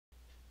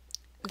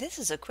This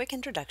is a quick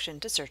introduction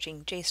to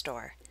searching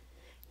JSTOR.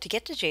 To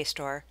get to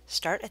JSTOR,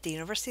 start at the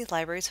University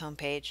Library's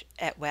homepage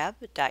at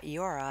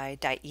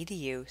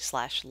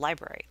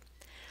web.uri.edu/library.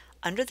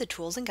 Under the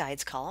Tools and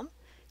Guides column,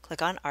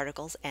 click on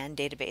Articles and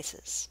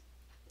Databases.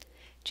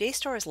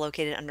 JSTOR is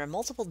located under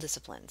multiple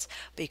disciplines,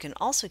 but you can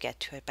also get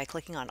to it by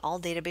clicking on All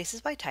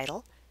Databases by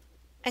Title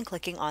and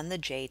clicking on the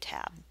J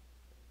tab.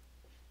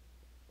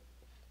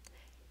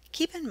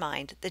 Keep in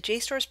mind that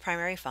JSTOR's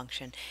primary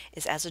function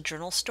is as a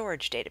journal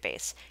storage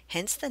database,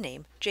 hence the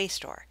name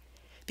JSTOR.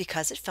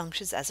 Because it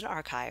functions as an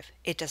archive,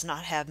 it does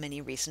not have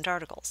many recent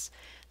articles.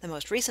 The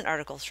most recent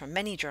articles from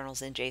many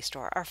journals in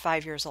JSTOR are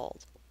 5 years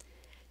old.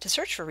 To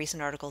search for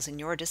recent articles in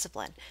your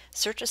discipline,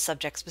 search a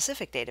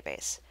subject-specific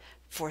database.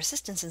 For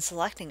assistance in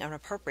selecting an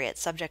appropriate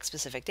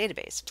subject-specific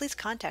database, please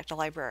contact a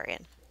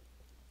librarian.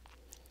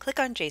 Click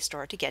on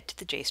JSTOR to get to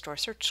the JSTOR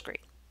search screen.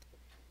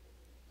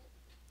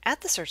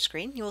 At the search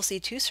screen, you will see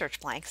 2 search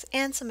blanks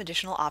and some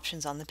additional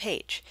options on the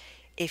page.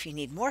 If you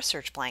need more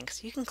search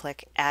blanks, you can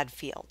click Add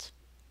Field.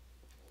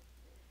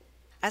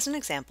 As an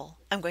example,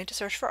 I'm going to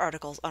search for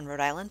articles on Rhode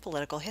Island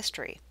political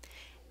history.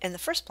 In the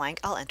first blank,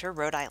 I'll enter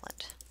Rhode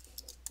Island.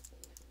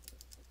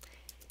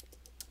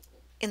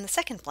 In the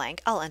second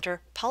blank, I'll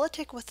enter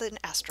politic with an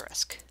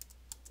asterisk.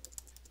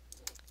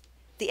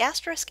 The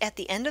asterisk at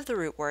the end of the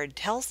root word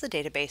tells the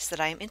database that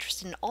I am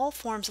interested in all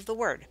forms of the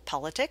word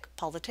politic,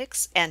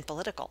 politics, and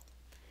political.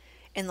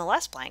 In the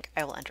last blank,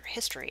 I will enter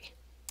history.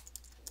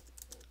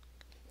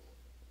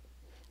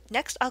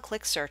 Next, I'll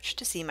click Search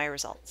to see my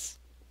results.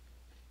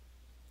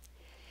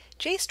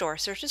 JSTOR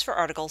searches for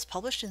articles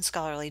published in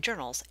scholarly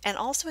journals and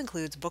also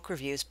includes book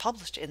reviews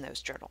published in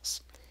those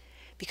journals.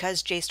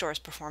 Because JSTOR is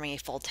performing a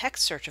full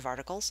text search of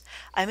articles,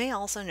 I may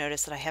also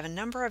notice that I have a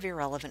number of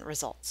irrelevant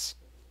results.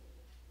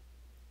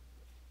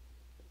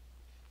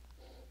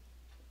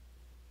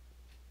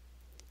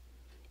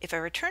 If I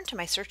return to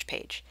my search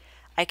page,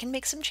 I can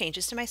make some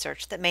changes to my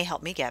search that may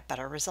help me get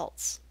better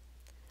results.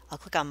 I'll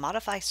click on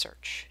Modify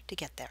Search to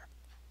get there.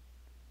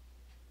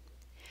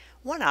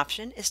 One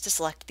option is to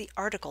select the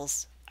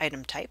Articles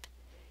item type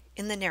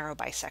in the Narrow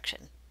By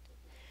section.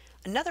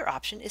 Another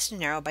option is to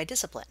narrow by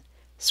discipline.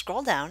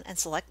 Scroll down and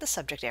select the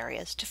subject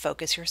areas to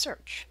focus your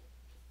search.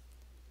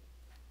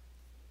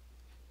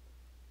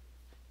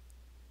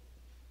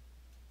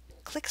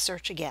 Click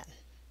Search again.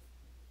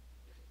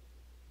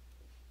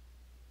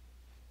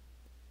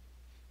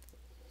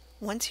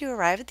 Once you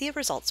arrive at the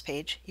results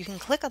page, you can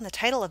click on the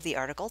title of the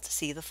article to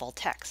see the full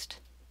text.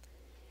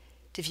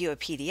 To view a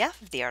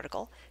PDF of the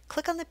article,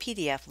 click on the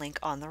PDF link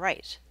on the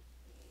right.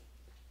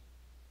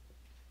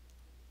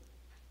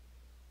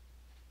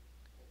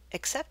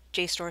 Accept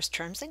JSTOR's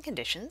terms and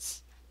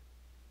conditions,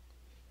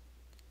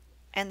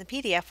 and the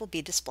PDF will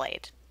be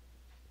displayed.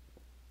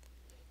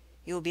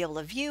 You will be able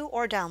to view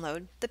or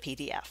download the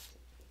PDF.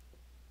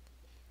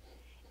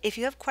 If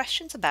you have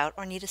questions about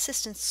or need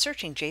assistance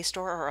searching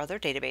JSTOR or other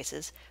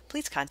databases,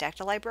 please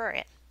contact a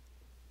librarian.